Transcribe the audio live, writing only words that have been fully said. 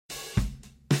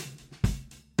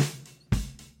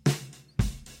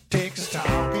Texas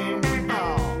Talking.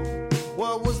 Oh,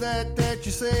 what was that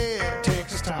you said?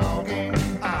 Texas Talking.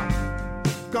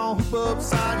 Gonna hoop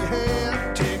upside your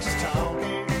head. Texas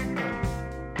Talking.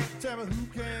 Tell me who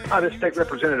can. Hi, this is State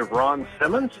Representative Ron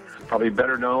Simmons, probably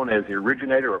better known as the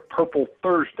originator of Purple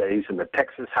Thursdays in the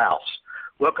Texas House.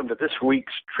 Welcome to this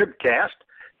week's Tribcast,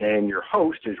 and your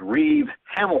host is Reeve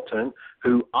Hamilton,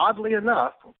 who, oddly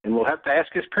enough, and we'll have to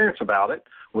ask his parents about it,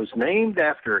 was named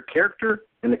after a character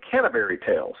in the Canterbury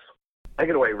Tales. Take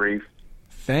it away, Reeve.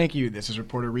 Thank you. This is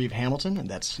reporter Reeve Hamilton, and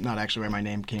that's not actually where my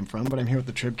name came from, but I'm here with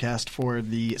the Tribcast for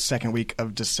the second week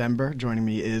of December. Joining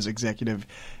me is executive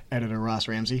editor Ross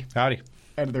Ramsey. Howdy.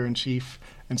 Editor-in-chief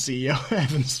and CEO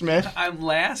Evan Smith. I'm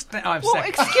last. No, I'm Well,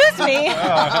 second. excuse me. Oh,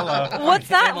 hello. What's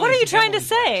that? What are you trying to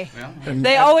say? Yeah.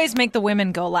 They always make the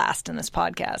women go last in this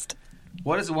podcast.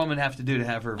 What does a woman have to do to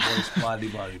have her voice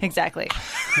blah-de-blah-de? Exactly.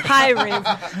 Hi,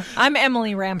 Reeve. I'm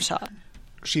Emily Ramshaw.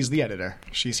 She's the editor.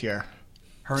 She's here.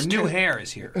 Her new hair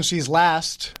is here. And she's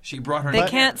last. She brought her They new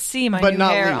can't see my but new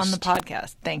not hair least. on the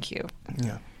podcast. Thank you.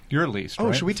 Yeah. You're least, Oh,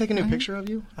 right? should we take a new picture of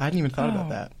you? I hadn't even thought about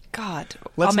that. God.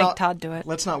 Let's I'll make not- Todd do it.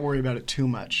 Let's not worry about it too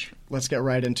much. Let's get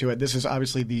right into it. This is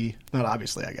obviously not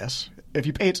obviously, I guess. If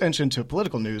you pay attention to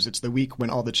political news, it's the week when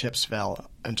all the chips fell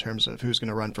in terms of who's going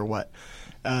to run for what.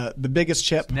 The biggest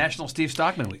chip. National Steve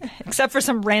Stockman Week. Except for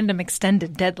some random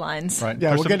extended deadlines. Right. Yeah,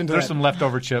 There's we'll get into there's that. some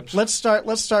leftover chips. Let's start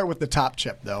with the top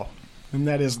chip, though. And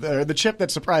that is the chip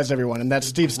that surprised everyone, and that's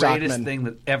Steve Greatest Stockman. thing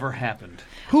that ever happened.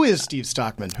 Who is Steve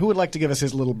Stockman? Who would like to give us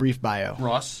his little brief bio?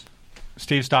 Ross.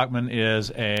 Steve Stockman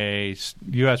is a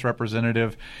U.S.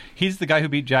 representative. He's the guy who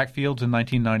beat Jack Fields in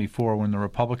 1994 when the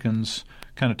Republicans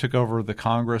kind of took over the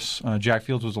Congress. Jack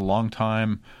Fields was a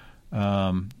longtime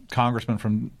congressman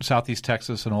from southeast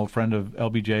Texas, an old friend of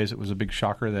LBJ's. It was a big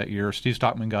shocker that year. Steve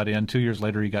Stockman got in. 2 years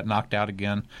later, he got knocked out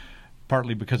again,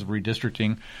 partly because of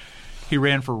redistricting. He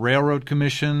ran for Railroad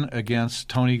Commission against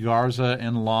Tony Garza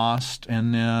and lost,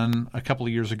 and then a couple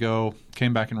of years ago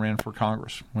came back and ran for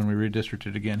Congress when we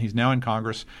redistricted again. He's now in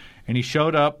Congress, and he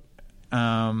showed up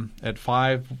at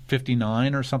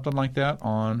 5:59 or something like that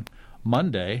on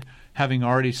Monday, having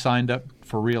already signed up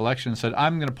for re-election and said,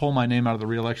 I'm going to pull my name out of the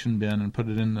re-election bin and put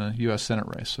it in the U.S. Senate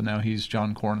race. So now he's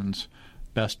John Cornyn's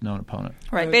best-known opponent.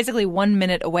 Right, basically 1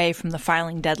 minute away from the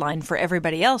filing deadline for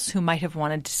everybody else who might have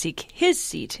wanted to seek his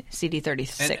seat,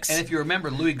 CD36. And if you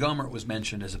remember, Louis Gohmert was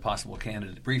mentioned as a possible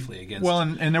candidate briefly against. Well,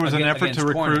 and there was an effort to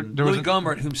recruit. Louis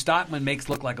Gohmert, whom Stockman makes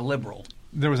look like a liberal.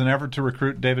 There was an effort to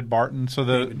recruit David Barton.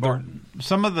 So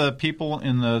some of the people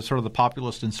in the sort of the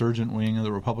populist insurgent wing of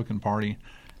the Republican Party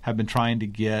have been trying to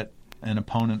get an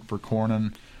opponent for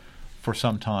Cornyn for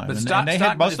some time. But and they Stockman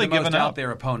had mostly is the most given out up.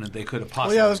 there opponent they could have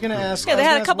possibly. Well, yeah, I was going to recruited. ask. Yeah, they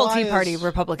had a Yes, couple why Tea Party is-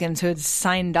 Republicans who had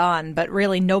signed on, but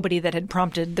really nobody that had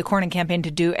prompted the Cornyn campaign to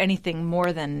do anything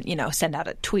more than, send out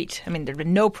a tweet. I mean, there had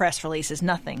been no press releases,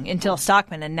 nothing, until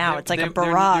Stockman, and now it's like a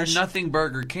barrage. They're nothing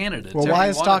burger candidates. Well, why Every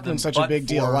is one of Stockman them such a but big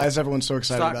deal? for Why is everyone so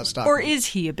excited about Stockman? Or is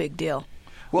he a big deal?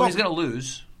 Well, he's going to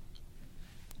lose.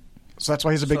 So that's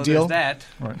why he's a big So deal? there's that.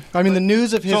 Right. I mean, the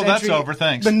news of his So that's entry, over,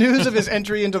 thanks. The news of his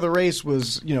entry into the race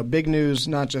was, big news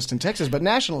not just in Texas, but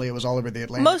nationally. It was all over the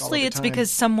Atlantic. all Mostly over it's time. because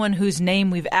someone whose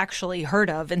name we've actually heard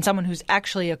of and someone who's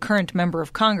actually a current member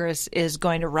of Congress is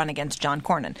going to run against John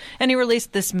Cornyn. And he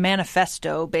released this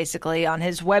manifesto basically on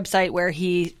his website where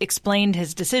he explained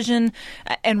his decision.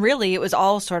 And really it was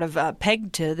all sort of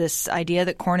pegged to this idea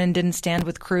that Cornyn didn't stand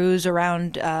with Cruz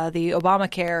around the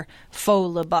Obamacare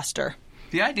filibuster.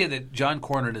 The idea that John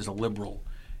Cornyn is a liberal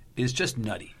is just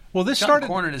nutty. Well, this John started.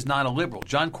 Cornyn is not a liberal.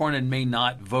 John Cornyn may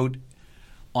not vote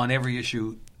on every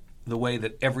issue the way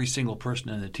that every single person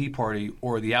in the Tea Party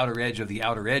or the outer edge of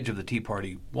the Tea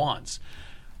Party wants.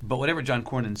 But whatever John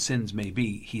Cornyn's sins may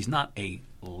be, he's not a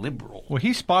liberal. Well,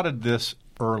 he spotted this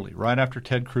early, right after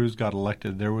Ted Cruz got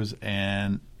elected. There was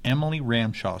an Emily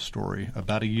Ramshaw story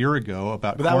about a year ago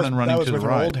about But that was, Cornyn running that was to with the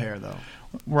her right. old hair, though.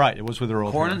 Right, it was with her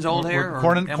old hair. Cornyn's old hair or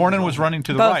Cornyn Emily's was old running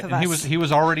to the Both right, of and us. he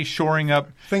was already shoring up.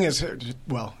 Thing is,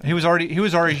 He was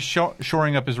already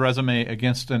shoring up his resume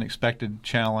against an expected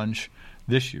challenge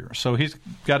this year. So he's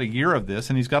got a year of this,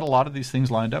 and he's got a lot of these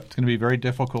things lined up. It's going to be very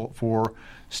difficult for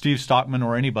Steve Stockman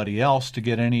or anybody else to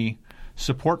get any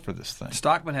support for this thing.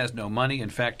 Stockman has no money. In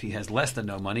fact, he has less than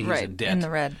no money. He's Right, in debt. in the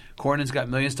red. Cornyn's got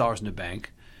millions of dollars in the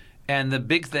bank. And the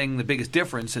biggest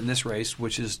difference in this race,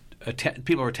 which is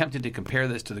people are attempting to compare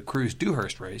this to the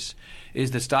Cruz-Dewhurst race,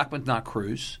 is that Stockman's not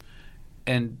Cruz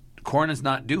and Cornyn's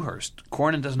not Dewhurst.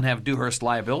 Cornyn doesn't have Dewhurst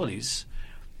liabilities,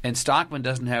 and Stockman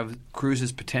doesn't have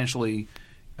Cruz's potentially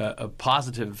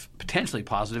positive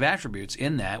attributes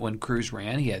in that when Cruz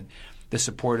ran, he had the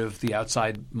support of the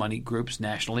outside money groups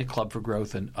nationally, Club for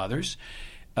Growth and others.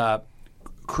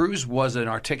 Cruz was an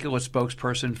articulate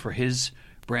spokesperson for his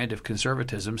brand of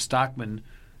conservatism. Stockman,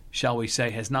 shall we say,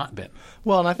 has not been.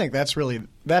 Well, and I think that's really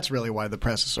why the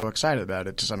press is so excited about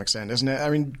it to some extent, isn't it? I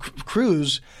mean,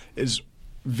 Cruz is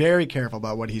very careful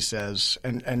about what he says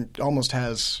and almost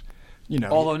has,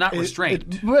 although not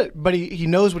restrained. But he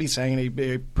knows what he's saying and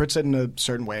he puts it in a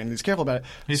certain way and he's careful about it.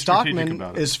 He's strategic Stockman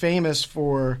about it. is famous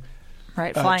for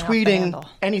Right, flying off the tweeting handle.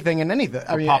 anything and anything.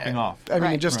 I mean, popping off. I mean,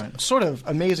 Right. just Right. sort of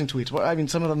amazing tweets. Well, I mean,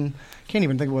 some of them can't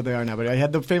even think of what they are now. But I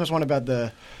had the famous one about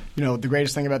the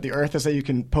greatest thing about the Earth is that you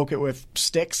can poke it with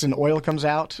sticks and oil comes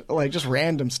out, like just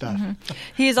random stuff.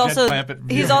 He's also Planet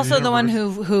he's view of also the the one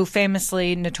universe. who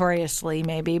famously, notoriously,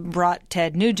 maybe brought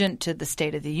Ted Nugent to the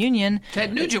State of the Union.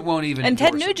 Ted Nugent won't even And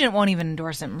endorse Ted him. Nugent won't even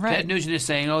endorse him. Right. Ted Nugent is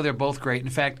saying, they're both great. In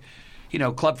fact,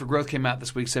 Club for Growth came out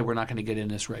this week, said we're not going to get in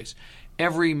this race.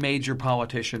 Every major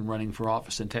politician running for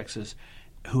office in Texas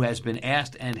who has been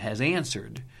asked and has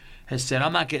answered has said,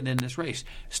 I'm not getting in this race.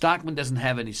 Stockman doesn't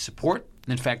have any support.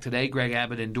 In fact, today Greg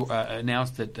Abbott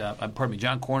announced that,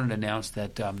 John Cornyn announced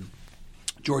that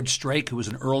George Strait, who was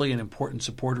an early and important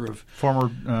supporter of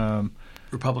Former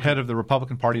Republican head of the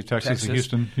Republican Party of Texas, the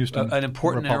Houston an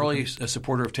important and early Republicans.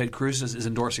 supporter of Ted Cruz is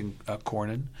endorsing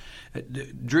Cornyn.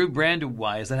 Drew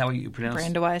Brandeweiss, is that how you pronounce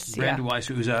it? Brandeweiss, yeah. Brandeweiss,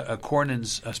 who's a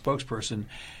Cornyn's spokesperson,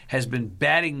 has been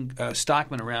batting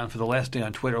Stockman around for the last day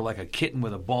on Twitter like a kitten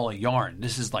with a ball of yarn.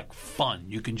 This is like fun.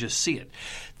 You can just see it.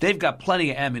 They've got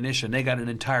plenty of ammunition. They got an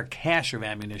entire cache of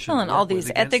ammunition. Well, and to all work with these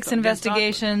against ethics Stockman.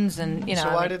 investigations, and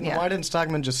So why didn't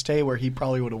Stockman just stay where he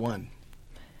probably would have won?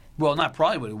 Well, not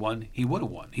probably would have won. He would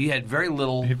have won. He had very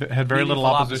little. He had very little meaningful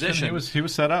opposition. He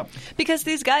was set up. Because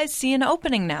these guys see an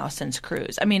opening now since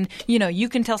Cruz. I mean, you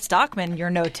can tell Stockman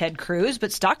you're no Ted Cruz,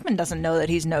 but Stockman doesn't know that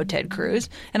he's no Ted Cruz.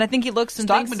 And I think he looks and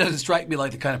Stockman thinks, doesn't strike me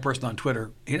like the kind of person on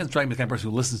Twitter. He doesn't strike me the kind of person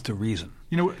who listens to reason.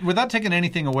 Without taking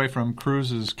anything away from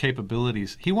Cruz's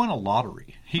capabilities, he won a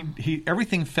lottery. He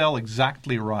everything fell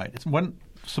exactly right. It wasn't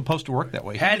supposed to work that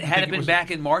way. Had it been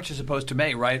back in March as opposed to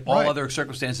May, right? All other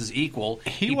circumstances equal,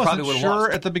 He probably wasn't would have sure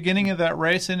lost. at the beginning of that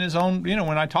race in his own,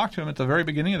 when I talked to him at the very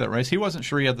beginning of that race, he wasn't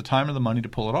sure he had the time or the money to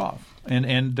pull it off.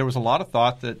 And there was a lot of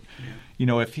thought that,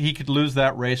 if he could lose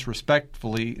that race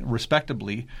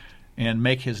respectably and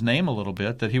make his name a little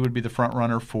bit, that he would be the front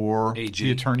runner for AG. the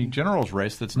Attorney General's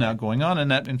race that's now going on. And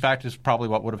that, in fact, is probably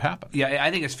what would have happened. Yeah, I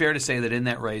think it's fair to say that in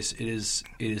that race, it is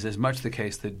as much the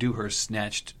case that Dewhurst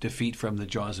snatched defeat from the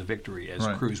jaws of victory as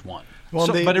Right. Cruz won. Well,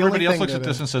 But the everybody only else thing looks that, at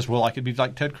this and says, well, I could be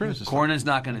like Ted Cruz. Cornyn's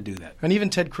not going to do that. and even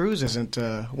Ted Cruz isn't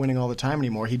winning all the time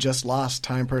anymore. He just lost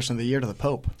Time Person of the Year to the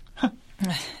Pope.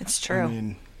 it's true. I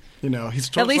mean, he's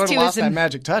at least he lost was that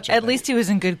magic touch. I At think. least he was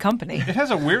in good company. It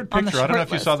has a weird On the picture. I don't know short if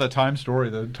you list. saw the Time story.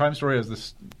 The Time story has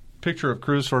this picture of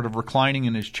Cruz sort of reclining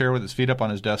in his chair with his feet up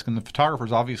on his desk, and the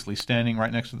photographer's obviously standing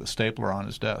right next to the stapler on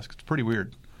his desk. It's pretty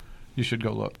weird. You should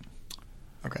go look.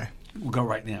 Okay. We'll go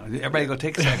right now. Everybody go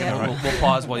take a second. Yeah. We'll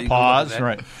pause while you Pause, go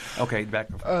look at that. right. Okay, back.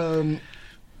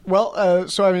 Well,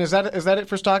 so I mean, is that it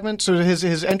for Stockman? So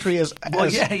his entry is Well,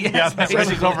 as, yes, Yeah, that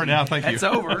race is over now. Thank you. That's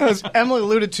over. as Emily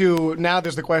alluded to. Now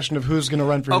there's the question of who's going to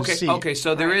run for his seat. Okay,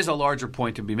 so there is a larger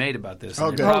point to be made about this. Oh,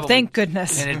 and it good. Oh, thank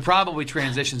goodness. And it probably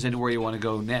transitions into where you want to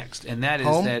go next, and that is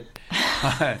Home? that.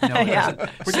 No, it Yeah. doesn't.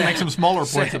 We can make some smaller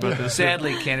points about this.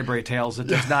 Sadly, Canterbury Tales, it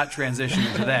does not transition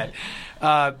into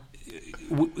that.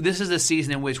 This is a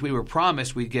season in which we were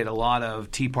promised we'd get a lot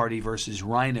of Tea Party versus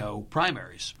Rhino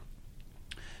primaries.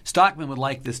 Stockman would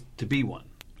like this to be one.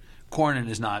 Cornyn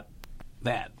is not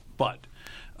that, but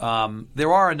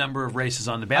there are a number of races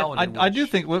on the ballot. I do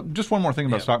think just one more thing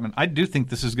about Yeah. Stockman. I do think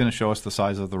this is going to show us the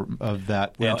size of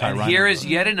that Well, anti-Rhino. and here is vote.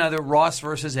 yet another Ross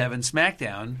versus Evans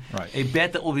SmackDown, Right. a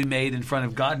bet that will be made in front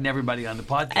of God and everybody on the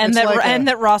podcast. and It's that like and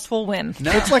that Ross will win.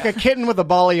 No. It's like a kitten with a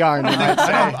ball of yarn. You might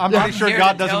say. I'm pretty sure Here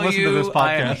God to doesn't tell listen to this you,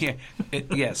 I am podcast. here-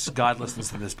 yes, God listens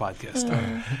to this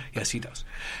podcast. Yes, he does,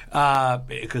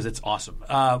 because it's awesome.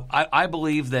 I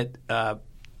believe that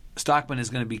Stockman is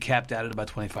going to be capped out at about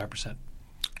 25%.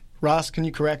 Ross, can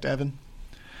you correct Evan?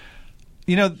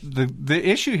 The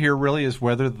issue here really is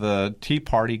whether the Tea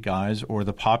Party guys or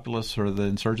the populists or the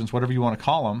insurgents, whatever you want to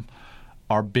call them,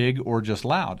 are big or just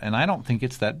loud. And I don't think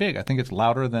it's that big. I think it's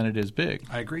louder than it is big.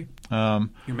 I agree. You're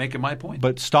making my point.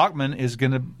 But Stockman is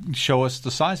going to show us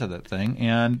the size of that thing,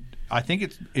 and I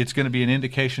think it's going to be an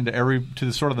indication to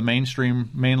the sort of the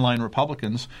mainline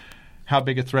Republicans how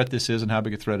big a threat this is and how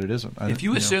big a threat it isn't. If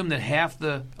you assume that half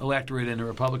the electorate in the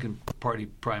Republican Party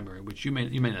primary, which you may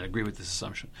not agree with this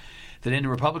assumption, that in the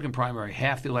Republican primary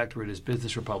half the electorate is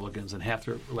business Republicans and half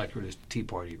the electorate is Tea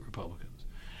Party Republicans.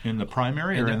 in the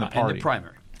primary or in the party? In the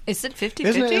primary. Is it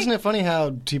 50-50? Isn't it funny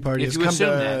how Tea Party If has you come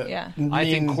assume to that, Yeah. I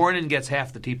think mean- Cornyn gets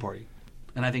half the Tea Party.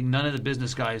 And I think none of the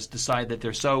business guys decide that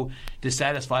they're so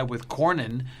dissatisfied with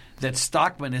Cornyn that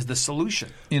Stockman is the solution.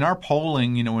 In our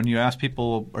polling, when you ask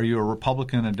people, are you a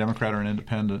Republican, a Democrat, or an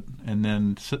independent, and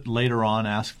then later on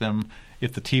ask them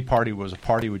if the Tea Party was a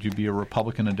party, would you be a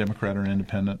Republican, a Democrat, or an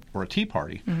independent, or a Tea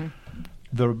Party? Mm-hmm.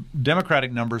 The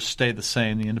Democratic numbers stay the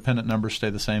same. The independent numbers stay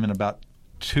the same, and about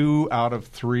 2 out of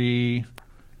 3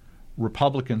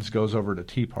 Republicans goes over to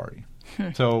Tea Party.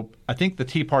 So I think the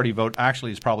Tea Party vote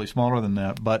actually is probably smaller than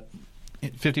that, but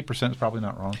 50% is probably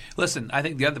not wrong. Listen, I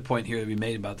think the other point here to be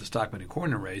made about the Stockman and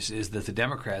Cornyn race is that the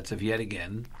Democrats have yet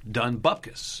again done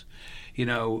bupkis.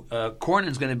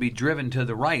 Cornyn's going to be driven to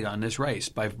the right on this race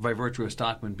by virtue of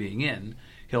Stockman being in.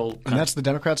 And that's the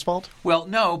Democrats' fault? Well,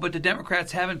 no, but the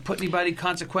Democrats haven't put anybody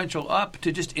consequential up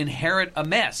to just inherit a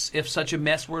mess if such a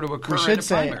mess were to occur in a primary. We should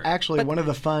say, actually, one of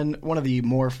the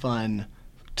more fun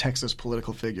Texas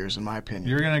political figures, in my opinion.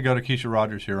 You're going to go to Keisha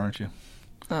Rogers here, aren't you?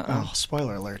 Oh,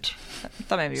 spoiler alert. I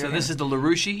thought maybe you were this is the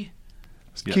LaRouche?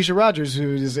 Yes. Keisha Rogers,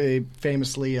 who is a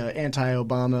famously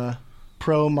anti-Obama,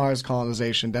 pro-Mars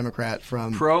colonization Democrat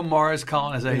from Pro-Mars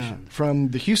colonization. From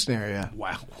the Houston area.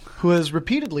 Wow. Who has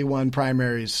repeatedly won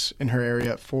primaries in her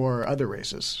area for other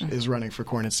races, is running for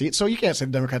Cornyn's seat. So you can't say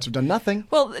the Democrats have done nothing.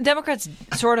 Well, the Democrats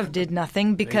sort of did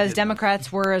nothing because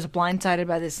Democrats were as blindsided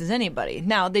by this as anybody.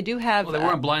 Now, they do have... Well, they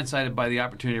weren't blindsided by the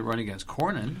opportunity to run against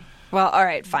Cornyn. Well, all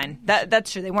right, fine.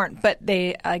 That's true. They weren't. But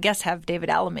they, I guess, have David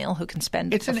Alamil, who can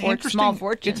spend small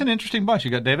fortune. It's an interesting bunch.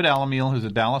 You got David Alamil, who's a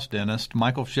Dallas dentist.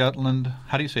 Michael Fjetland.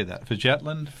 How do you say that?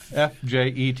 Fjetland?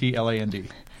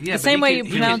 Fjetland. Yeah, the same way you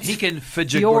pronounce he can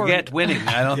forget winning.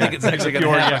 I don't think it's actually going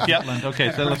to happen. Yeah, Fjetland.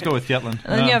 Okay, so let's go with Fjetland.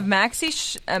 And then you have Maxie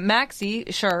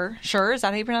Schur. Schur, is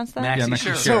that how you pronounce that? Maxie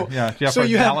Schur. So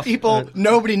you have people,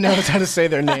 nobody knows how to say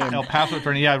their name. El Paso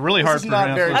attorney. Yeah, really hard to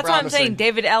pronounce. That's what I'm saying.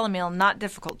 David Alamil, not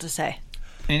difficult to say.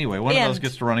 Anyway, one of those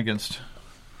gets to run against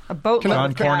a boatload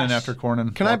John of cash. Cornyn after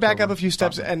Cornyn. Can I back up a few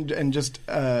steps and just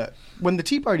when the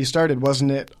Tea Party started, wasn't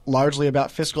it largely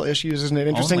about fiscal issues? Isn't it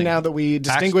interesting now that we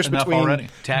distinguish between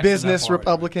business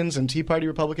Republicans and Tea Party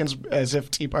Republicans as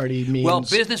if Tea Party means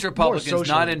business Republicans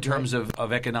not in terms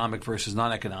of economic versus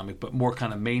non-economic, but more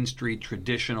kind of Main Street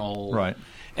traditional, right?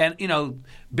 And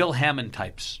Bill Hammond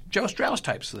types, Joe Strauss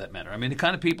types, for that matter. I mean, the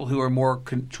kind of people who are more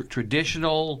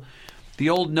traditional. The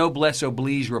old noblesse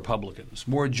oblige Republicans,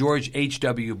 more George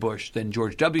H.W. Bush than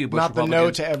George W. Bush Not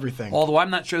Republicans. the no to everything. Although I'm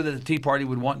not sure that the Tea Party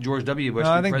would want George W. Bush to be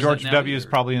I think president George W. is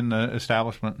probably in the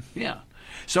establishment. Yeah.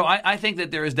 So I think that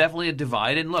there is definitely a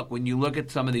divide. And look, when you look at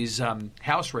some of these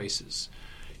House races,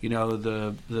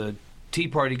 the Tea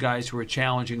Party guys who are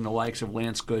challenging the likes of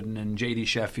Lance Gooden and J.D.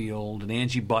 Sheffield and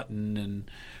Angie Button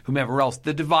and whomever else,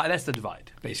 that's the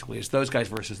divide, basically. It's those guys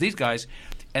versus these guys.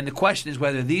 And the question is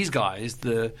whether these guys,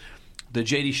 the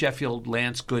J.D. Sheffield,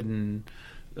 Lance Gooden,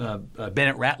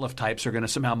 Bennett Ratliff types are going to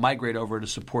somehow migrate over to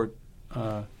support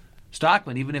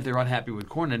Stockman, even if they're unhappy with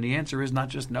Cornyn. And the answer is not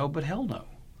just no, but hell no.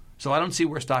 So I don't see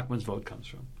where Stockman's vote comes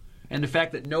from. And the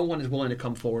fact that no one is willing to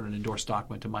come forward and endorse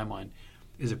Stockman, to my mind,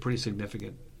 is a pretty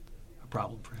significant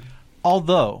problem for him.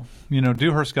 Although,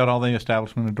 Dewhurst got all the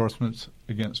establishment endorsements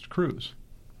against Cruz.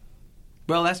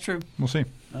 Well, that's true. We'll see.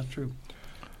 That's true.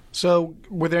 So,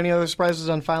 were there any other surprises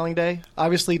on filing day?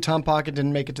 Obviously, Tom Pocket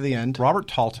didn't make it to the end. Robert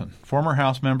Talton, former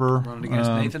House member, running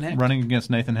against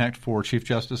Nathan Hecht for Chief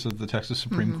Justice of the Texas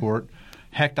Supreme Court.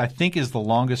 Hecht, I think, is the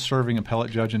longest-serving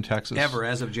appellate judge in Texas. Ever,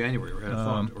 as of January,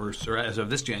 or as of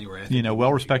this January. I think.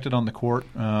 Well-respected on the court.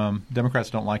 Democrats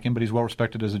don't like him, but he's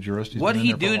well-respected as a jurist. What did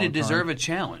he do to deserve a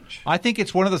challenge? I think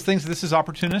it's one of those things. This is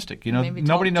opportunistic.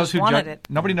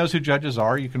 Nobody knows who judges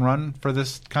are. You can run for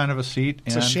this kind of a seat.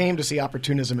 It's a shame to see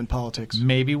opportunism in politics.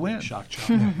 Maybe win. Shock.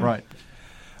 Right.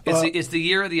 It's the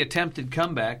year of the attempted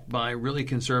comeback by really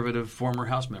conservative former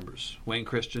House members: Wayne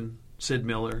Christian, Sid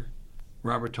Miller,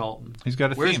 Robert Talton. He's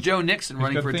got a Where's theme. Joe Nixon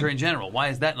running for Attorney General? Why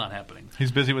is that not happening?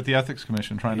 He's busy with the Ethics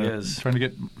Commission trying to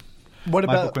get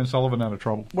Michael Quinn Sullivan out of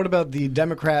trouble. What about the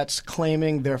Democrats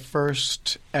claiming their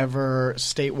first ever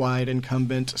statewide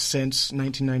incumbent since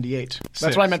 1998?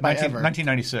 That's what I meant by ever.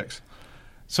 1996.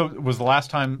 So it was the last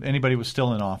time anybody was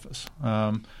still in office.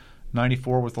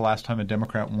 94 was the last time a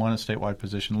Democrat won a statewide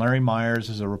position. Larry Myers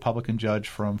is a Republican judge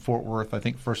from Fort Worth, I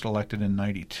think first elected in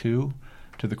 92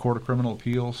 to the Court of Criminal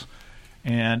Appeals.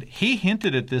 And he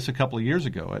hinted at this a couple of years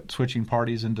ago at switching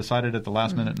parties and decided at the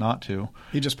last minute not to.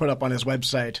 He just put up on his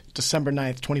website, December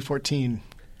 9th, 2014.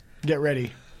 Get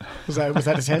ready. Was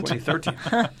that his hint? 2013.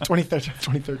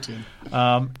 2013.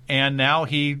 And now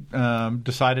he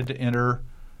decided to enter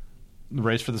the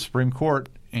race for the Supreme Court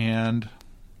and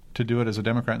to do it as a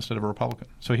Democrat instead of a Republican.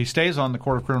 So he stays on the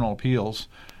Court of Criminal Appeals.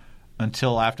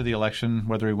 until after the election,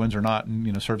 whether he wins or not,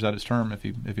 and serves out his term if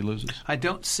he loses. I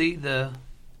don't see the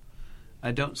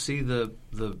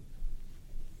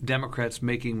Democrats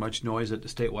making much noise at the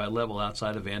statewide level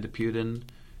outside of Van de Putten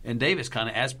and Davis, kind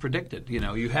of as predicted.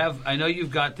 I know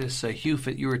you've got this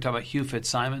you were talking about Hugh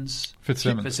Fitzsimmons. Hugh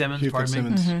pardon me,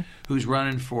 Fitzsimmons. who's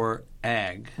running for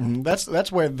ag.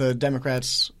 That's where the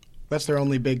Democrats. That's their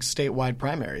only big statewide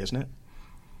primary, isn't it?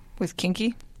 With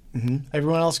Kinky?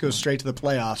 Everyone else goes straight to the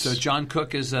playoffs. So John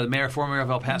Cook is the former mayor of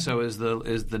El Paso, is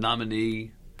the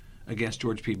nominee against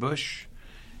George P. Bush,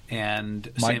 and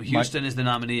Sam Houston is the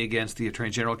nominee against the Attorney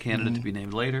General candidate to be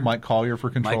named later. Mike Collier for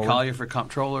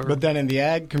comptroller. But then in the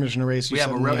ag commissioner race, we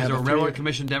have a railroad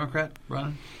commission Democrat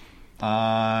running.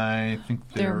 I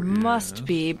think there must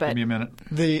be, but give me a minute.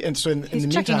 He's in the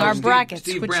checking meantime, our brackets,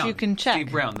 Steve which Brown. you can check.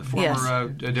 Steve Brown, the former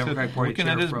Democratic Party looking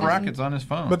chair. at his brackets on his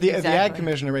phone. But the ag Exactly.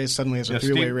 commissioner race suddenly is a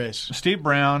three-way race. Steve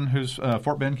Brown, who's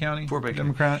Fort Bend County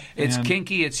Democrat. It's and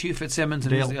Kinky, it's Hugh Fitzsimmons,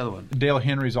 and who's the other one? Dale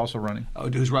Henry's also running. Oh,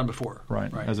 who's run before?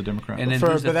 Right, as a Democrat. And then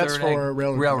But who's the that's third for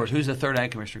railroad. Who's the third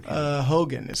ag commissioner candidate?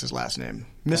 Hogan is his last name.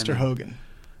 Mr. Hogan.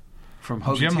 From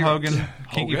Hogan's Jim Heroes. Hogan,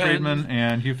 Kinky Friedman,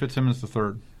 and Hugh Fitzsimmons the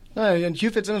third. And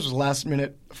Hugh Fitzsimmons was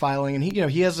last-minute filing, and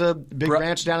he has a big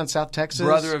ranch down in South Texas.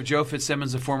 Brother of Joe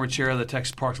Fitzsimmons, the former chair of the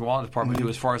Texas Parks and Wildlife Department, who,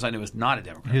 as far as I know, is not a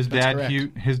Democrat. His dad,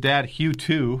 correct. Hugh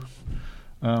too,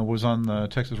 was on the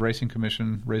Texas Racing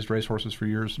Commission, raised racehorses for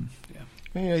years.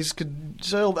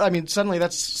 Suddenly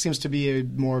that seems to be a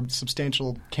more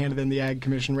substantial candidate in the ag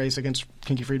commission race against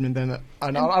Kinky Friedman than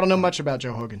I don't know much about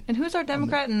Joe Hogan. And who's our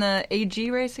Democrat in the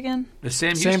AG race again?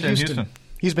 Sam Sam Houston. Houston.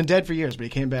 He's been dead for years, but he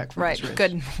came back for Right, this race.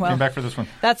 good. Well, Came back for this one.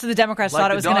 that's what the Democrats Like thought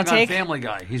the it was going dog to take. on Family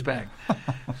Guy. He's back.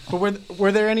 But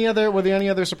were there any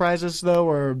other surprises though,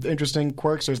 or interesting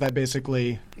quirks, or is that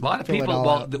basically A lot of fill it people.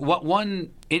 all Well, out? one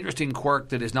interesting quirk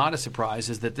that is not a surprise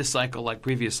is that this cycle, like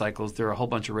previous cycles, there are a whole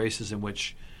bunch of races in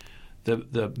which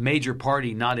the major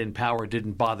party not in power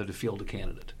didn't bother to field a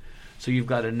candidate. So you've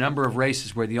got a number of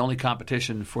races where the only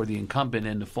competition for the incumbent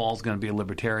in the fall is going to be a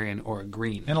Libertarian or a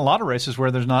Green. And a lot of races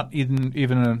where there's not even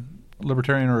a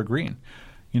Libertarian or a Green.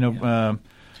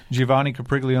 Giovanni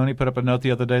Capriglione put up a note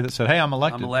the other day that said, "Hey, I'm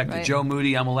elected." I'm elected. Right. Joe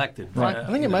Moody, I'm elected. Right. I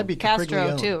think it might be Castro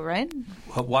Capriglione. too, right?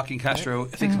 Joaquin Castro,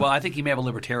 I think he may have a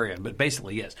Libertarian, but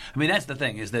basically, yes. I mean, that's the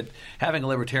thing, is that having a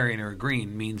Libertarian or a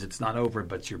Green means it's not over,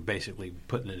 but you're basically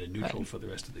putting it in neutral for the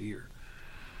rest of the year.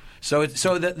 So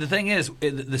the thing is,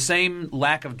 the same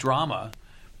lack of drama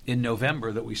in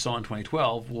November that we saw in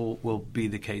 2012 will be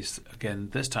the case again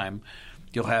this time.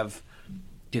 You'll have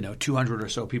 200 or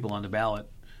so people on the ballot,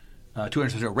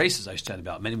 200 or so races, I should say,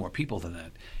 about many more people than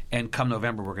that. And come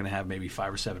November, we're going to have maybe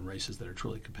 5 or 7 races that are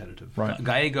truly competitive. Right.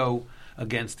 Gallego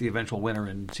against the eventual winner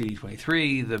in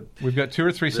CD23. We've got 2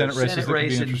 or 3 Senate races that could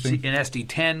be interesting. in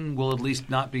SD10 will at least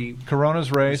not be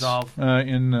Corona's race resolved.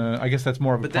 I guess that's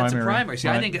more of a But primary. that's a primary. See,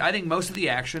 Right. I think most of the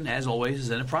action, as always, is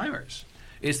in the primaries.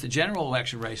 It's the general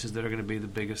election races that are going to be the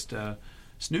biggest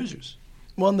snoozers.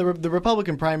 Well, and the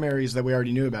Republican primaries that we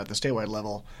already knew about, the statewide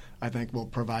level, I think will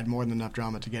provide more than enough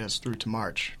drama to get us through to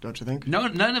March, don't you think?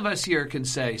 None of us here can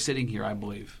say, sitting here, I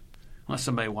believe, unless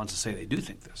somebody wants to say they do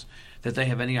think this, that they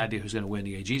have any idea who's going to win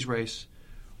the AG's race,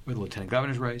 or the Lieutenant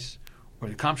Governor's race, or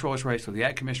the Comptroller's race, or the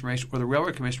Ag Commission race, or the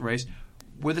Railroad Commission race,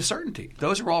 with a certainty.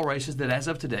 Those are all races that, as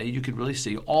of today, you could really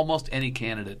see almost any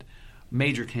candidate,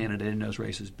 major candidate in those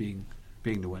races being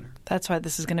the winner. That's why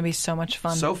this is going to be so much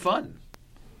fun. So fun.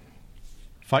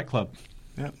 Fight Club.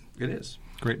 Yeah. It is.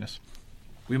 Greatness.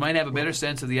 We might have a better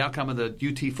sense of the outcome of the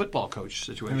UT football coach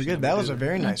situation. Very good. That was a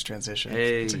very nice transition.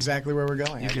 Hey. That's exactly where we're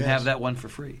going. You I can guess. have that one for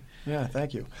free. Yeah,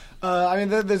 thank you.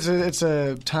 It's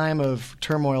a time of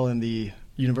turmoil in the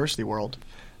university world,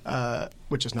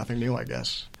 which is nothing new, I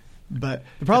guess. But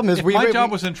the problem is, if my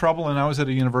job was in trouble and I was at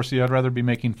a university, I'd rather be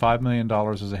making $5 million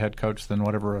as a head coach than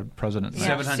whatever a president makes.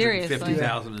 Yeah,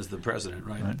 $750,000 is the president,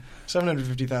 right?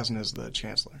 $750,000 is the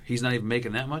chancellor. He's not even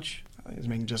making that much? He's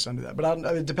making just under that. But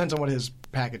it depends on what his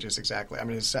package is exactly. I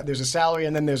mean, there's a salary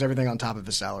and then there's everything on top of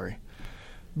the salary.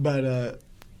 But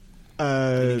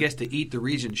he gets to eat the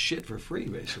region's shit for free,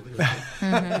 basically.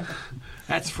 Right?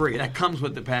 That's free. That comes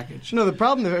with the package. No, the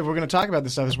problem, if we're going to talk about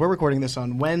this stuff, is we're recording this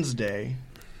on Wednesday.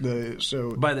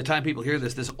 By the time people hear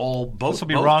this, This will be both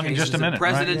wrong in cases, just a minute, the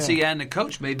presidency right? Yeah. and the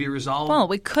coach may be resolved. Well,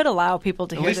 we could allow people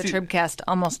to At hear least the the- Tribcast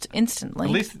almost instantly.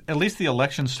 At least the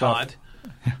election stuff.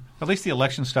 Todd. At least the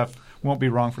election stuff won't be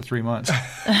wrong for 3 months.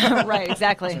 Right,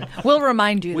 exactly. We'll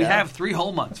remind you, We though. have 3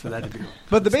 whole months for that to be wrong.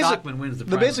 But the Stockman wins the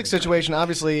primary. basic situation,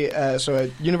 obviously, so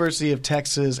at University of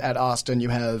Texas at Austin, you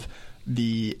have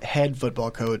the head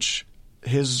football coach.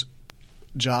 His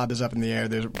job is up in the air.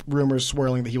 There's rumors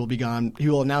swirling that he will be gone. He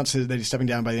will announce that he's stepping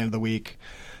down by the end of the week.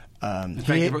 In fact,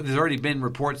 there's already been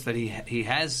reports that he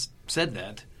has said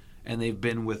that, and they've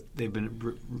been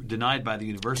denied by the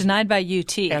university, Denied by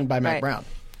UT. And by Mac right. Brown.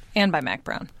 And by Mac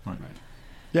Brown. Right.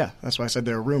 Yeah, that's why I said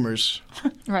there are rumors.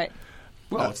 Right.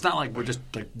 Well, it's not like we're just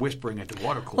like whispering at the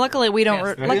water cooler. Luckily, we don't.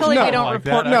 Yes, Luckily, we don't like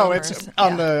report. that. No, rumors. it's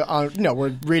Yeah. no,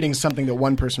 we're reading something that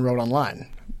one person wrote online.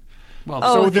 Well,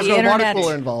 Oh, So there's the no water internet.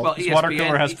 cooler involved. Well, This water ESPN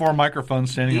cooler has 4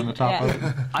 microphones standing on the top of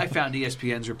it. I found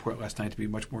ESPN's report last night to be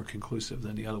much more conclusive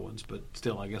than the other ones, but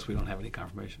still, I guess we don't have any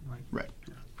confirmation, right? Right.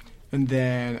 And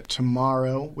then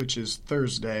tomorrow, which is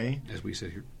Thursday, As we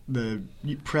sit here. the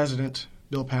president,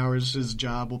 Bill Powers'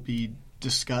 job will be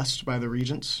discussed by the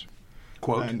regents.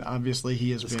 Quote. And obviously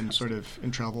he has been sort of in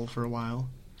trouble for a while.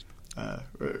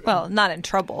 Well, not in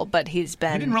trouble, but he's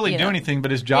been. He didn't really you do know, anything,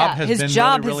 but his job has his been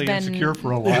job really, has really been- insecure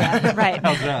for a while. Yeah, right.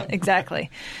 How's that? Exactly.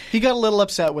 He got a little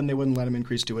upset when they wouldn't let him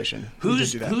increase tuition. He did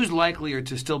do that. Who's likelier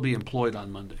to still be employed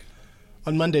on Monday?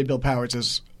 On Monday, Bill Powers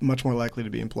is much more likely to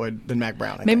be employed than Mac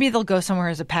Brown. Maybe they'll go somewhere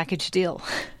as a package deal.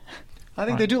 I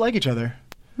think they do like each other.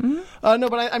 No,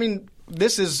 but I mean,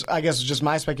 this is, I guess, just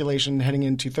my speculation heading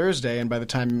into Thursday, and by the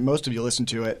time most of you listen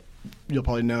to it, you'll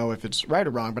probably know if it's right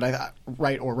or wrong. But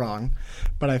right or wrong.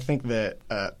 But I think that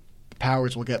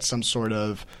Powers will get some sort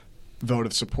of vote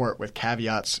of support with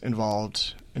caveats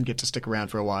involved and get to stick around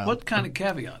for a while. What kind of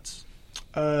caveats?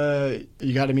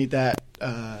 You got to meet that.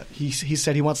 He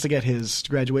said he wants to get his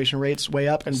graduation rates way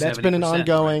up, and that's been an 70%,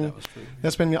 ongoing. right, that was true.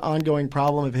 That's been an ongoing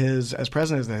problem of his as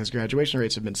president. Is that his graduation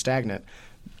rates have been stagnant,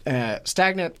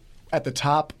 stagnant at the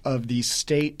top of the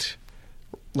state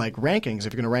rankings.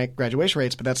 If you're going to rank graduation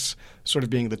rates, but that's sort of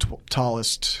being the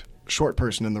tallest short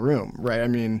person in the room, right? I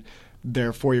mean,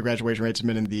 their 4-year graduation rates have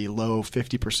been in the low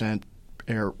 50%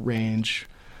 range.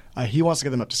 He wants to get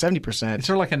them up to 70%. Is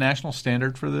there like a national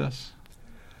standard for this?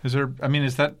 Is there? I mean,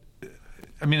 is that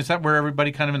where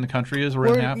everybody kind of in the country is?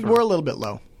 We're in half. We're a little bit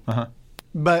low. Uh-huh.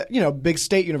 But, big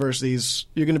state universities,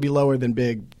 you're going to be lower than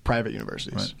big private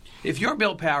universities. Right. If you're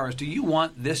Bill Powers, do you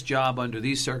want this job under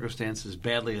these circumstances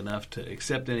badly enough to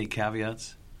accept any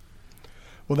caveats?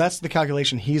 Well, that's the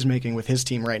calculation he's making with his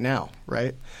team right now,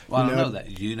 right? Well, I don't know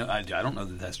that. Do you know? I don't know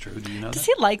that that's true. Do you know Does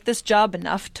that? he like this job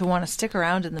enough to want to stick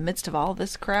around in the midst of all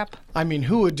this crap? I mean,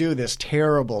 who would do this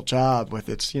terrible job with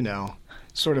its,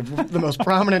 sort of the most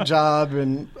prominent job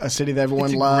in a city that everyone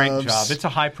It's a loves? great job. It's a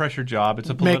high-pressure job. It's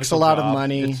a political Makes a lot of job.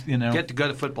 money. It's, Get to go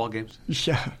to football games.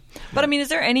 Yeah. But I mean, is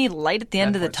there any light at the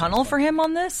end of the part sounds tunnel for him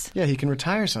on this? Yeah, he can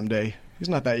retire someday. He's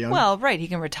not that young. Well, right, he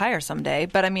can retire someday.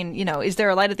 But I mean, is there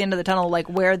a light at the end of the tunnel,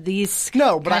 where these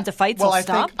kinds of fights will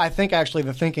stop? I think actually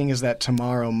the thinking is that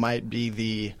tomorrow might be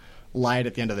the light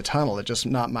at the end of the tunnel.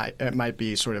 It might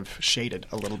be sort of shaded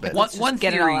a little bit. One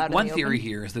get it all theory, out in one the theory open.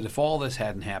 here is that if all this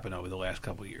hadn't happened over the last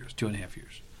couple of years, 2.5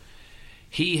 years,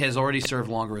 he has already served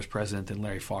longer as president than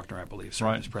Larry Faulkner, I believe, served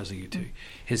Right. as president of UT.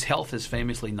 His health has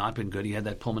famously not been good. He had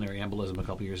that pulmonary embolism a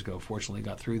couple of years ago. Fortunately,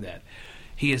 got through that.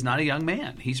 He is not a young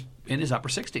man. He's in his upper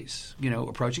 60s,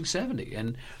 approaching 70.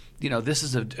 And, this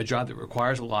is a job that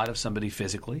requires a lot of somebody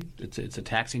physically. It's a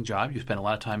taxing job. You spend a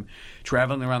lot of time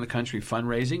traveling around the country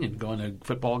fundraising and going to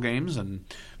football games and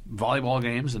volleyball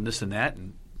games and this and that.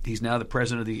 And he's now the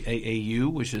president of the AAU,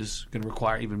 which is going to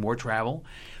require even more travel.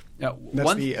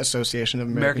 That's the Association of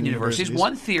American Universities.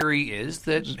 One theory is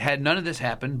that had none of this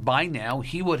happened, by now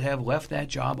he would have left that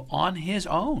job on his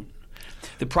own.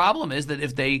 The problem is that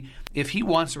if he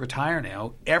wants to retire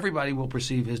now, everybody will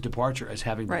perceive his departure as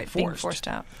having been Right, being forced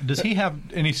out. Does he have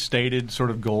any stated sort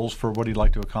of goals for what he'd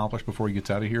like to accomplish before he gets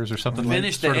out of here? Is there something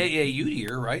Finish the sort of- AAU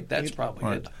year, right? That's probably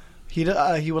Right.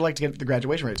 it. He would like to get the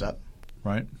graduation rates up.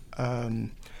 right?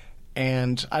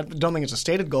 And I don't think it's a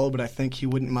stated goal, but I think he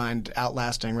wouldn't mind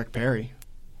outlasting Rick Perry.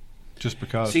 Just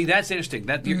because. See, that's interesting.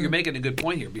 You're making a good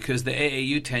point here because the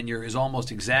AAU tenure is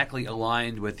almost exactly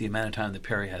aligned with the amount of time that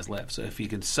Perry has left. So if he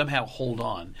can somehow hold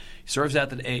on, serves out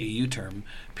the AAU term,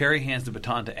 Perry hands the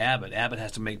baton to Abbott. Abbott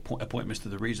has to make appointments to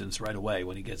the regents right away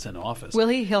when he gets into office. Will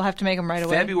he? He'll have to make them right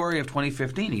away. February of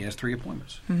 2015, he has 3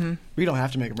 appointments. We don't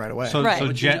have to make him right away. So, Right. so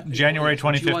But January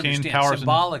But you 2015, understand, Powers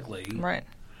symbolically,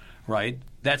 Right.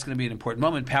 that's going to be an important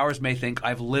moment. Powers may think,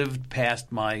 I've lived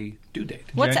past my due date.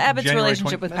 What's Abbott's January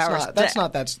relationship 20 with that's Powers?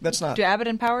 not. That's not. Do Abbott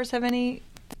and Powers have any?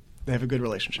 They have a good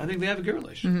relationship. I think they have a good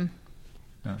relationship.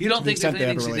 Mm-hmm. You don't To the think there's extent they have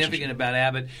anything a relationship. significant about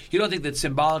Abbott? You don't think that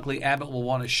symbolically Abbott will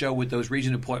want to show with those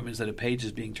regent appointments that a page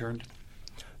is being turned?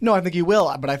 No, I think he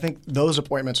will, but I think those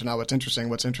appointments are not what's interesting.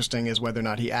 What's interesting is whether or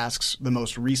not he asks the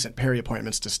most recent Perry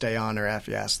appointments to stay on or if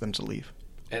he asks them to leave.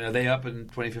 And are they up in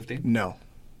 2015? No.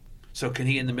 So can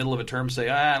he, in the middle of a term, say,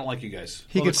 I don't like you guys?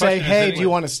 He Well, could the say, question is hey, anyway- do you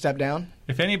want to step down?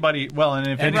 If anybody, well, and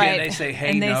if And any, again, they say, hey,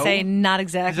 and they no. say not has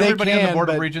exactly. everybody on the can, board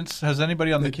of but regents, has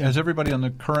anybody on the can. has everybody on the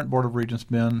current board of regents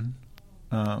been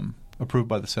approved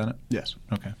by the Senate? Yes.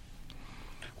 Okay.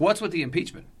 What's with the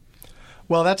impeachment?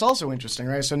 Well, that's also interesting,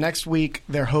 right? So next week,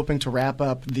 they're hoping to wrap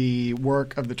up the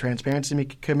work of the Transparency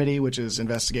Committee, which is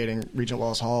investigating Regent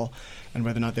Wallace Hall and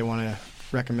whether or not they want to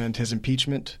recommend his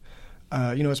impeachment.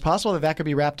 It's possible that could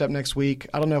be wrapped up next week.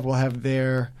 I don't know if we'll have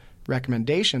their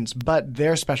recommendations, but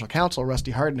their special counsel,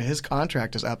 Rusty Hardin, his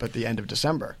contract is up at the end of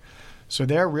December. So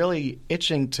they're really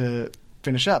itching to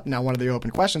finish up. Now, one of the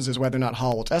open questions is whether or not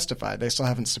Hall will testify. They still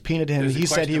haven't subpoenaed him. There's a He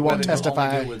said question he of won't whether he'll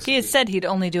testify. only do it He had said he'd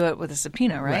only do it with a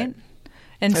subpoena, right? Right.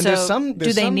 And And so, there's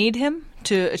do they some- need him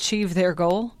to achieve their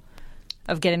goal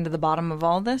of getting to the bottom of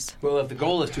all this? Well, if the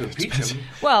goal is to impeach him,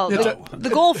 Well, It the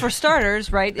goal for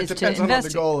starters, right, It is to depends on what the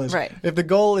investigate. goal is. Right. If the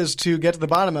goal is to get to the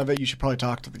bottom of it, you should probably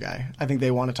talk to the guy. I think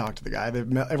they want to talk to the guy.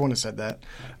 Everyone has said that.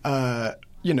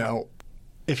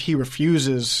 If he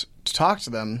refuses to talk to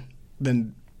them,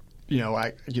 then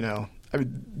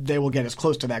they will get as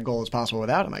close to that goal as possible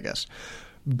without him, I guess.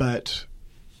 But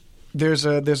there's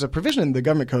a provision in the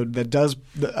government code that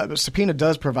a subpoena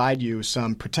does provide you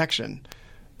some protection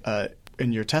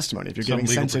in your testimony if you're Some giving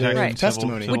legal sensitive protection, Right.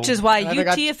 testimony. civil- Which is why I think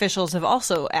UT officials have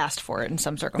also asked for it in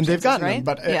some And circumstances, they've gotten right?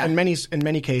 them, but Yeah. in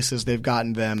many cases, they've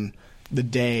gotten them the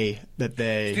day that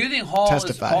they do you think Hall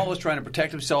testify. is trying to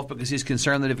protect himself because he's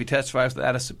concerned that if he testifies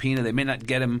without a subpoena, they may not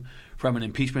get him from an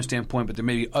impeachment standpoint, but there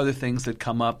may be other things that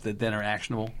come up that then are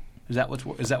actionable? Is that what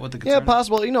the concern Yeah, is?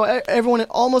 possible.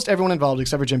 Almost everyone involved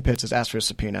except for Jim Pitts has asked for a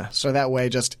subpoena. So that way,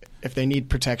 just if they need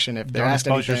protection, if they're Don't asked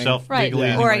expose anything, yourself Right. legally.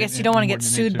 Yeah. Or I anyway, guess you don't want to more get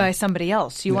than you need sued to. by somebody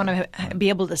else. You want to be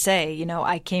able to say,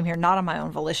 I came here not on my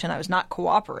own volition. I was not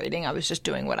cooperating. I was just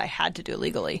doing what I had to do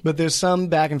legally. But there's some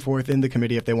back and forth in the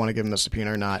committee if they want to give them a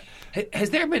subpoena or not. Has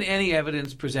there been any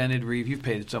evidence presented, Reeve, you've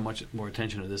paid so much more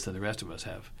attention to this than the rest of us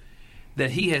have,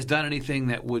 that he has done anything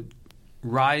that would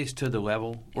rise to the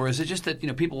level? Or is it just that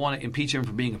people want to impeach him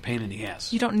for being a pain in the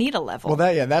ass? You don't need a level.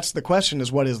 Well, that's the question: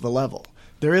 is what is the level?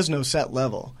 There is no set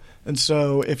level, and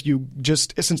so if you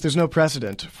since there's no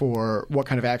precedent for what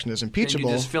kind of action is Then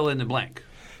impeachable, you just fill in the blank.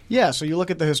 yeah. So you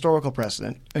look at the historical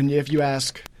precedent, and if you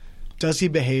ask, does he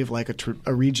behave like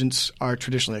a regents are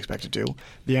traditionally expected to?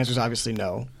 The answer is obviously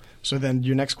no. So then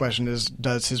your next question is,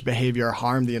 does his behavior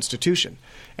harm the institution?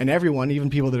 And everyone,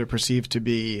 even people that are perceived to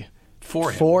be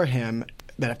For him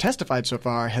that have testified so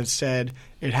far, have said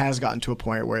it has gotten to a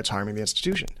point where it's harming the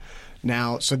institution.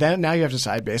 Now you have to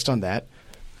decide based on that,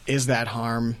 is that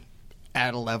harm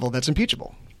at a level that's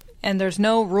impeachable? And there's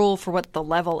no rule for what the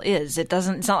level is. It's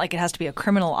not like it has to be a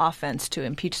criminal offense to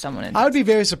impeach someone. I would be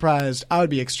very surprised. I would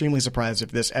be extremely surprised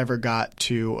if this ever got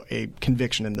to a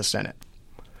conviction in the Senate,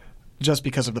 just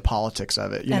because of the politics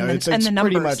of it. And the it's numbers,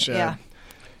 pretty much, yeah.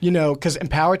 Because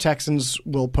Empower Texans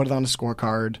will put it on a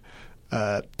scorecard.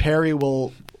 Perry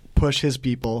will push his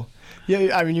people.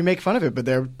 Yeah, I mean, you make fun of it, but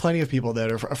there are plenty of people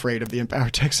that are afraid of the Empower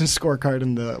Texans scorecard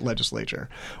in the legislature,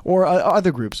 or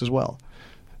other groups as well.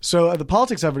 So the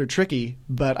politics of it are tricky,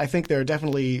 but I think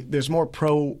there's more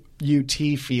pro-UT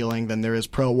feeling than there is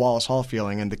pro-Wallace Hall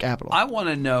feeling in the Capitol. I want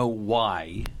to know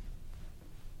why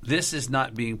this is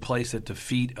not being placed at the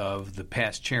feet of the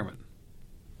past chairman.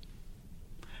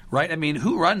 Right? I mean,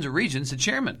 who runs a region? It's the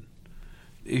chairman.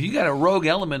 If you got a rogue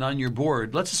element on your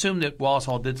board, let's assume that Wallace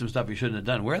Hall did some stuff he shouldn't have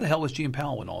done. Where the hell was Gene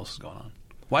Powell when all this was going on?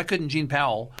 Why couldn't Gene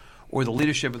Powell or the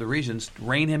leadership of the regions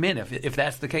rein him in if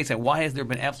that's the case? And why has there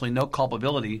been absolutely no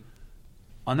culpability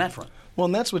on that front? Well,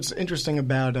 and that's what's interesting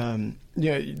about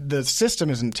the system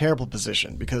is in a terrible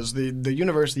position because the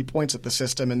university points at the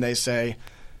system and they say,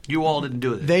 You all didn't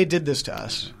do it. they did this to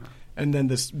us. And then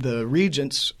the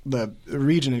regents, the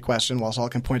region in question, Wallace Hall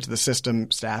can point to the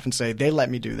system staff and say, they let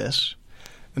me do this.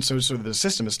 And so sort of the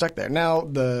system is stuck there. Now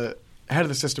the head of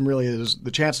the system really is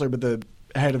the chancellor, but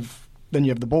then you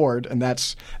have the board, and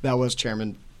that was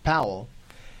Chairman Powell.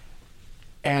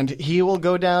 And he will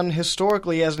go down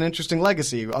historically as an interesting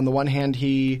legacy. On the one hand,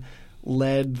 he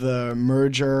led the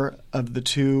merger of the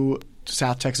two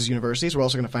South Texas universities. We're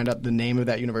also going to find out the name of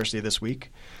that university this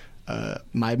week.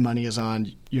 My money is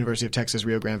on University of Texas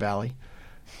Rio Grande Valley.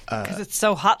 Because it's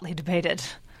so hotly debated.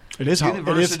 It is hot. It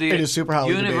is super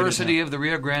hotly debated, University yeah. of the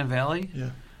Rio Grande Valley? Yeah.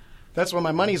 That's what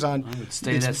my money's on. I would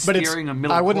say that's but steering a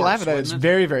middle I wouldn't course, laugh at that. It's wouldn't it?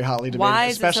 very, very hotly debated. Why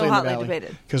is it so especially in hotly the Valley.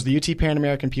 debated? Because the UT Pan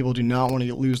American people do not want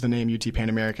to lose the name UT Pan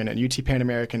American, and UT Pan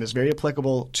American is very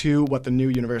applicable to what the new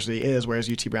university is, whereas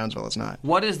UT Brownsville is not.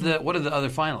 What are the other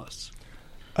finalists?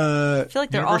 I feel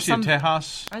like they're University all of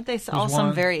Tejas. Aren't they was all some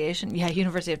one. variation? Yeah,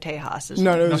 University of Tejas is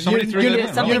No, it was somebody threw that in.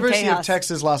 Something University of Tejas.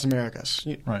 Texas, Las Americas.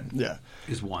 Right. Yeah.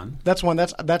 Is one. That's one.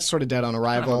 That's sort of dead on Kind of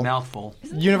arrival. a mouthful.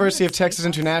 University of Texas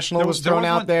International There was was thrown one-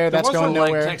 out there. there That's was going one Like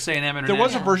nowhere. Texas A&M International. There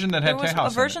was a version that There had was Tejas a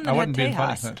version in it. that I had wasn't being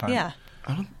funny Tejas. at that time. Yeah.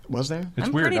 Was there? It's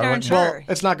I'm weird. pretty I darn wouldn't- sure. Well,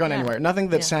 it's not going Yeah. anywhere. Nothing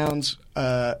that Yeah. sounds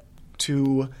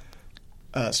too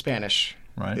Spanish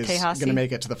Right. is Tejasi? going to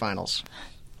make it to the finals.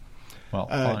 Well,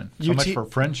 fine. So UT much for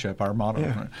friendship, our motto.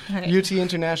 Right? UT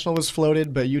International was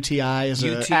floated, but UTI is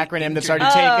an UT acronym that's already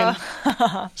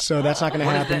taken. So that's not going to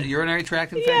What is happen. that? Urinary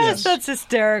tract infection? Yes, that's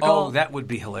hysterical. Oh, that would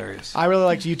be hilarious. I really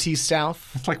liked UT South.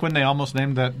 It's like when they almost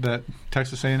named that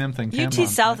Texas A&M thing UT Tampon.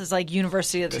 South is like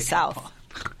University of the South.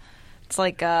 It's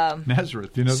like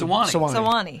Nazareth. You know, Sewanee.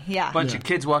 Sewanee. Sewanee, Bunch of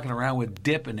kids walking around with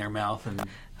dip in their mouth and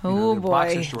Oh their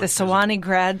boxer boy, shorts. the Sewanee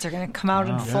grads are going to come out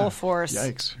in full force.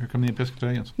 Yikes. Here come the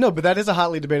Episcopalians. No, but that is a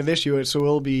hotly debated issue. So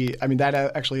it'll be, I mean, that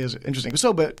actually is interesting.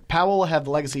 So, but Powell will have the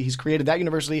legacy. He's created that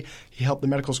university. He helped the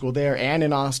medical school there and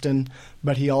in Austin,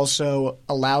 but he also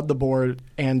allowed the board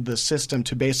and the system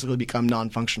to basically become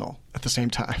non-functional at the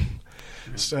same time.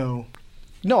 So,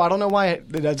 no, I don't know why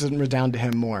it doesn't redound to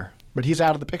him more. But he's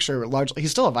out of the picture largely.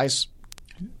 He's still a vice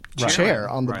chair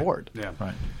on the Right. board. Yeah.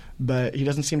 Right. But he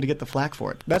doesn't seem to get the flack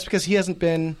for it. That's because he hasn't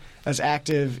been as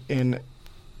active in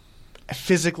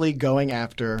physically going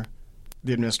after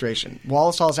the administration.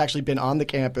 Wallace Hall has actually been on the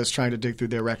campus trying to dig through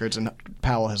their records, and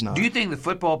Powell has not. Do you think the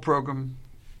football program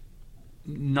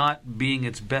not being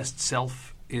its best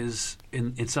self is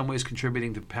in some ways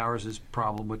contributing to Powers'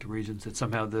 problem with the Regents, that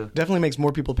somehow the Definitely makes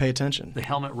more people pay attention.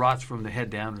 helmet rots from the head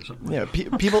down or something? Yeah,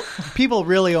 people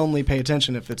really only pay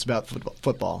attention if it's about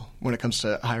football when it comes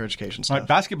to higher education stuff. Right,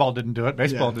 basketball didn't do it.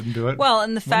 Baseball Yeah. didn't do it. Well,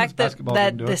 and the Women's fact that basketball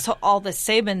didn't do it. this all the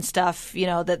Saban stuff,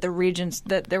 that the Regents,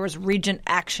 that there was Regent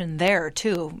action there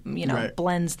too, Right.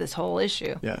 blends this whole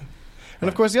issue. Yeah. And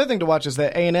of course, the other thing to watch is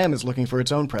that A&M is looking for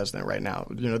its own president right now.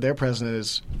 Their president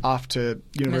is off to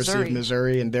University of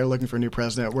Missouri, and they're looking for a new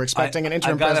president. We're expecting an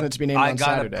interim president to be named on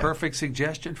Saturday. I got a perfect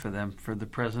suggestion for them for the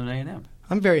president of A&M.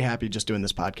 I'm very happy just doing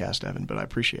this podcast, Evan, but I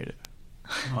appreciate it.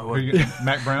 Who you get?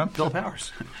 Mac Brown? Bill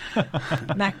Powers.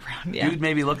 Mac Brown, yeah. You'd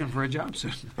maybe looking for a job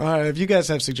soon. If you guys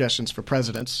have suggestions for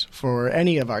presidents for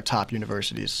any of our top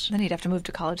universities, Then he'd have to move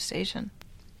to College Station.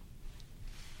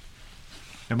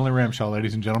 Emily Ramshaw,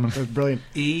 ladies and gentlemen. they're brilliant.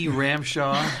 E.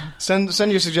 Ramshaw.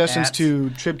 Send your suggestions At- to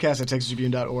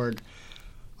tribcast@texastribune.org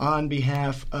on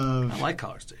behalf of. I like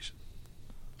College Station.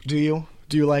 Do you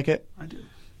like it? I do.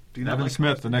 Do you not Evan like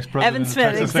Smith, the next president. Evan of Smith,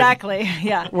 Texas. exactly.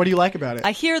 Yeah. What do you like about it?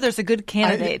 I hear there's a good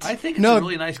candidate. I think it's No, a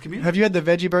really nice community. Have you had the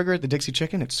veggie burger at the Dixie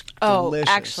Chicken? It's delicious.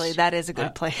 Actually, that is a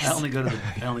good place. I only go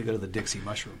to the Dixie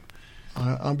Mushroom.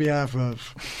 On behalf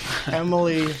of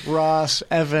Emily, Ross,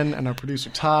 Evan, and our producer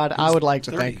Todd, I would like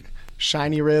to 30. thank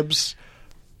Shiny Ribs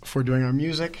for doing our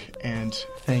music, and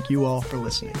thank you all for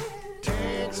listening.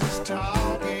 Texas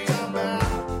talking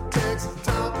about Texas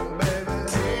talking, baby.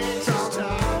 Texas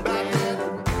talking back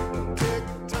in.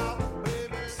 Texas talking, baby.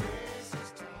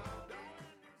 Texas talking.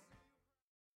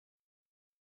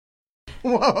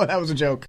 Whoa, that was a joke.